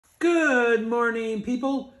Good morning,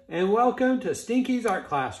 people, and welcome to Stinky's art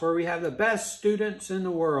class, where we have the best students in the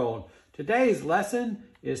world. Today's lesson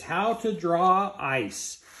is how to draw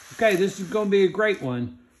ice. Okay, this is going to be a great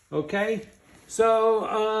one. Okay,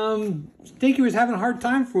 so Stinky was having a hard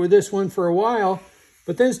time with this one for a while,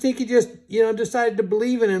 but then Stinky just, decided to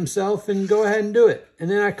believe in himself and go ahead and do it. And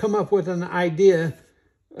then I come up with an idea.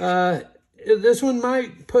 This one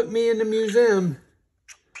might put me in the museum,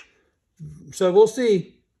 so we'll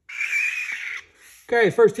see. Okay,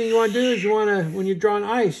 first thing you want to do is when you're drawing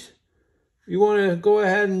ice, you want to go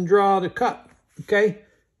ahead and draw the cup, okay?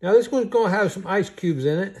 Now this one's going to have some ice cubes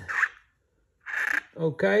in it,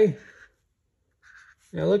 okay?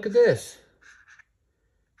 Now look at this.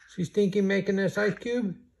 See Stinky making this ice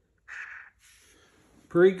cube?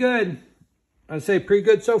 Pretty good. I'd say pretty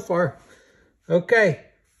good so far. Okay,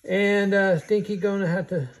 and Stinky going to have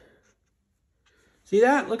to, see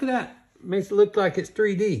that? Look at that. Makes it look like it's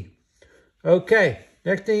 3D. Okay,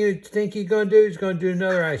 next thing you think you're going to do is going to do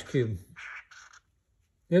another ice cube.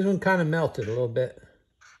 This one kind of melted a little bit.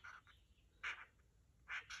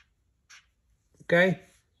 Okay,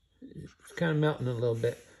 it's kind of melting a little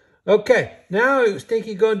bit. Okay, now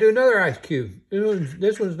Stinky going to do another ice cube.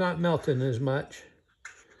 This one's not melting as much.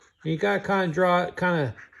 You got to kind of draw it,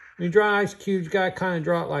 when you draw ice cubes, you got to kind of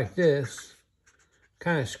draw it like this.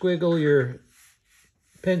 Kind of squiggle your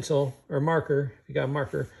pencil or marker, if you got a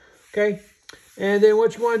marker. Okay, and then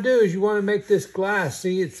what you want to do is you want to make this glass.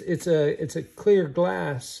 See, it's a clear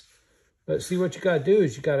glass, but see what you got to do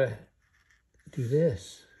is you got to do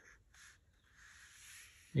this.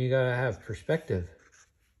 You got to have perspective.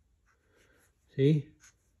 See?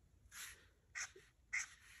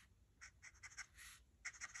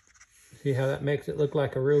 See how that makes it look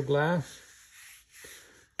like a real glass?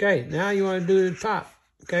 Okay, now you want to do the top.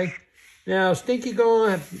 Okay, now Stinky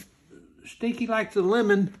likes the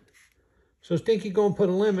lemon. So Stinky gonna put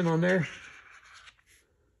a lemon on there.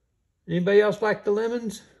 Anybody else like the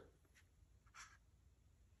lemons?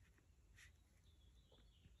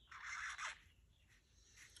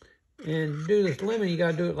 And to do this lemon, you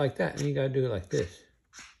gotta do it like that, and you gotta do it like this.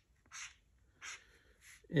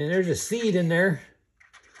 And there's a seed in there.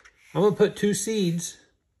 I'm gonna put 2 seeds.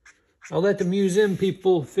 I'll let the museum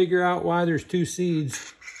people figure out why there's 2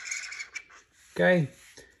 seeds. Okay,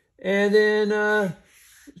 and then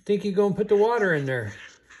Stinky gonna put the water in there.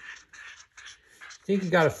 Stinky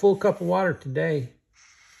got a full cup of water today.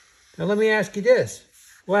 Now let me ask you this.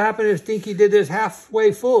 What happened if Stinky did this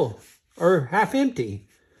halfway full or half empty?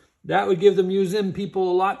 That would give the museum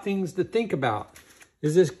people a lot of things to think about.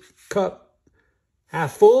 Is this cup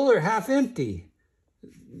half full or half empty?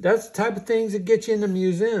 That's the type of things that get you into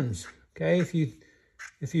museums. Okay,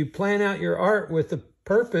 if you plan out your art with a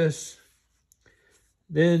purpose,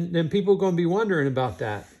 then people are going to be wondering about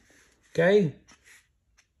that, okay?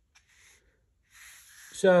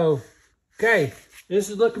 So, okay, this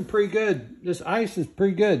is looking pretty good. This ice is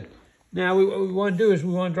pretty good. Now, what we want to do is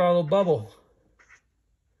we want to draw a little bubble.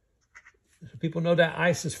 So people know that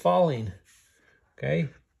ice is falling, okay?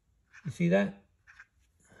 You see that?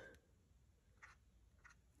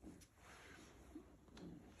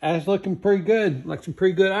 That's looking pretty good, like some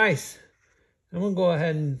pretty good ice. I'm going to go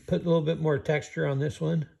ahead and put a little bit more texture on this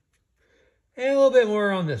one. And a little bit more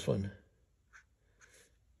on this one.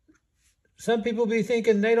 Some people be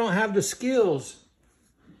thinking they don't have the skills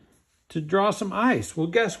to draw some ice. Well,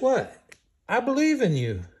 guess what? I believe in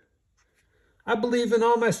you. I believe in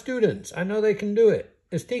all my students. I know they can do it.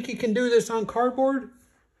 If Stinky can do this on cardboard,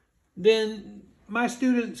 then my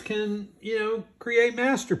students can, create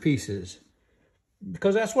masterpieces.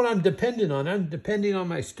 Because that's what I'm depending on. I'm depending on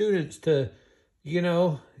my students to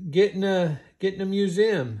get in a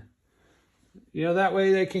museum. That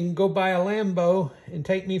way they can go buy a Lambo and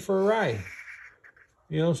take me for a ride.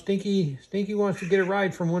 Stinky wants to get a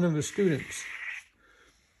ride from one of his students.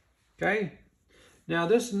 Okay? Now,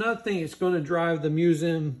 this is another thing that's going to drive the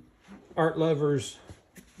museum art lovers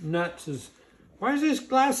nuts is, why is this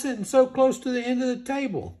glass sitting so close to the end of the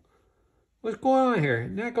table? What's going on here?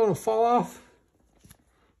 Isn't that going to fall off?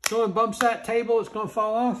 Someone bumps that table, it's going to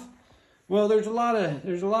fall off? Well, there's a lot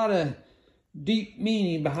of deep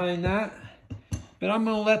meaning behind that, but I'm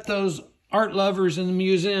going to let those art lovers in the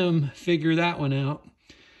museum figure that one out.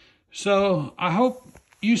 So I hope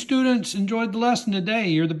you students enjoyed the lesson today.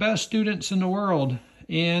 You're the best students in the world,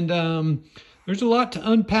 and there's a lot to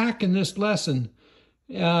unpack in this lesson.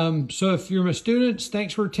 So if you're my students,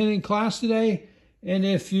 thanks for attending class today, and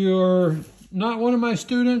if you're not one of my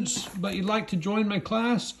students, but you'd like to join my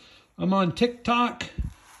class, I'm on TikTok,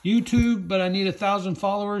 YouTube, but I need 1,000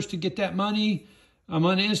 followers to get that money. I'm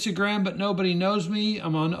on Instagram, but nobody knows me.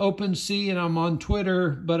 I'm on OpenSea, and I'm on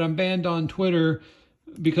Twitter, but I'm banned on Twitter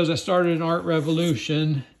because I started an art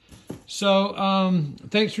revolution. So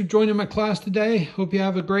thanks for joining my class today. Hope you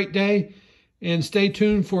have a great day, and stay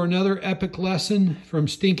tuned for another epic lesson from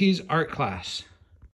Stinky's art class.